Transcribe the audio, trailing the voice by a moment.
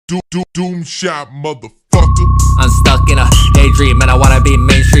Doom shot, motherfucker. I'm stuck in a daydream and I wanna be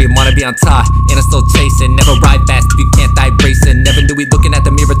mainstream, wanna be on top, and I'm still chasing. Never ride fast if you can't die racing. Never knew we looking at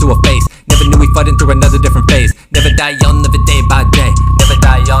the mirror through a face. Never knew we fighting through another different phase. Never die young, live it day by day. Never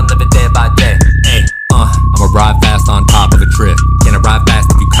die young, live it day by day. Hey, I'ma ride fast on top of a trip. Can't arrive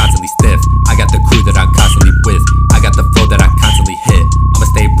fast if you constantly stiff. I got the crew that I'm constantly with. I got the flow that I constantly hit. I'ma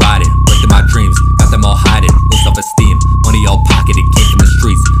stay riding, working my dreams. Got them all hiding, low self-esteem. Money all pocketed, came from the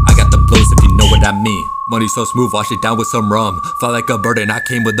streets. I got the blows if you know what I mean. Money so smooth, wash it down with some rum. Fly like a bird and I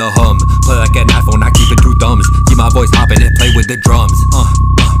came with the hum. Play like an iPhone, I keep it 2 thumbs. Keep my voice hopping and play with the drums.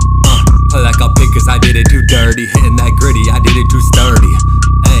 Play like a pig cause I did it too dirty. Hitting that gritty, I did it too sturdy.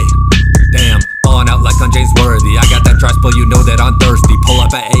 Hey, damn, falling out like I'm James Worthy. I got that dry spell, you know that I'm thirsty. Pull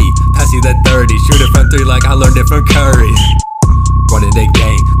up at 8, pass you the 30. Shoot it from 3 like I learned it from Curry. Running the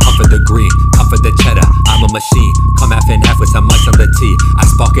game, come for the green, come for the cheddar. I'm a machine, come half and half with some mics on the tee. I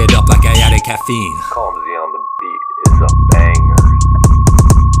spark it up like I added caffeine. Calmzy on the beat is a banger.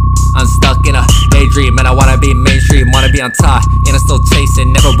 I'm stuck in a daydream and I wanna be mainstream, wanna be on top, and I'm still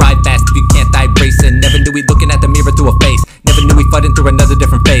chasing. Never ride fast if you can't die racing. Never knew we looking at the mirror through a face. Never knew we fighting through another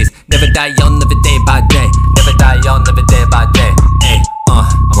different phase. Never die young, live it day by day. Never die young, live it day by day. Hey,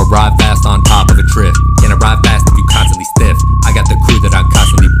 I'ma ride fast on top of a trip. Can't arrive fast if you constantly stiff. I got the crew that I'm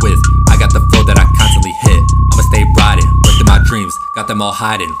constantly with. I got the flow that I constantly hit. I'ma stay riding, working my dreams. Got them all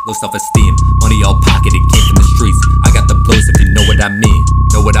hiding, low self-esteem. Money all pocketed, came from the streets. I got the blows if you know what I mean.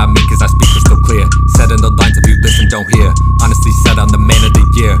 Know what I mean cause I speak crystal clear. Said in the lines if you listen don't hear. Honestly said I'm the man of the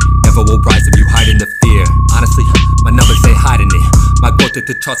year. Never will rise if you hide in the fear. Honestly, my numbers ain't hiding it. My growth at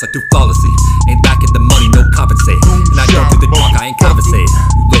the charts I do flawlessly. Ain't back in the money, no compensate. And I don't do the talk, I ain't conversate.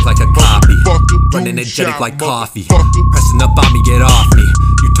 You look like a copy, running energetic like coffee. Pressing up on me, get off me.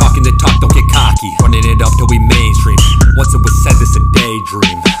 You talking the talk, don't get cocky. Running it up till we mainstream. Once it was said, this a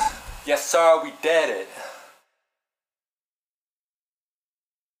daydream. Yes sir, we did it.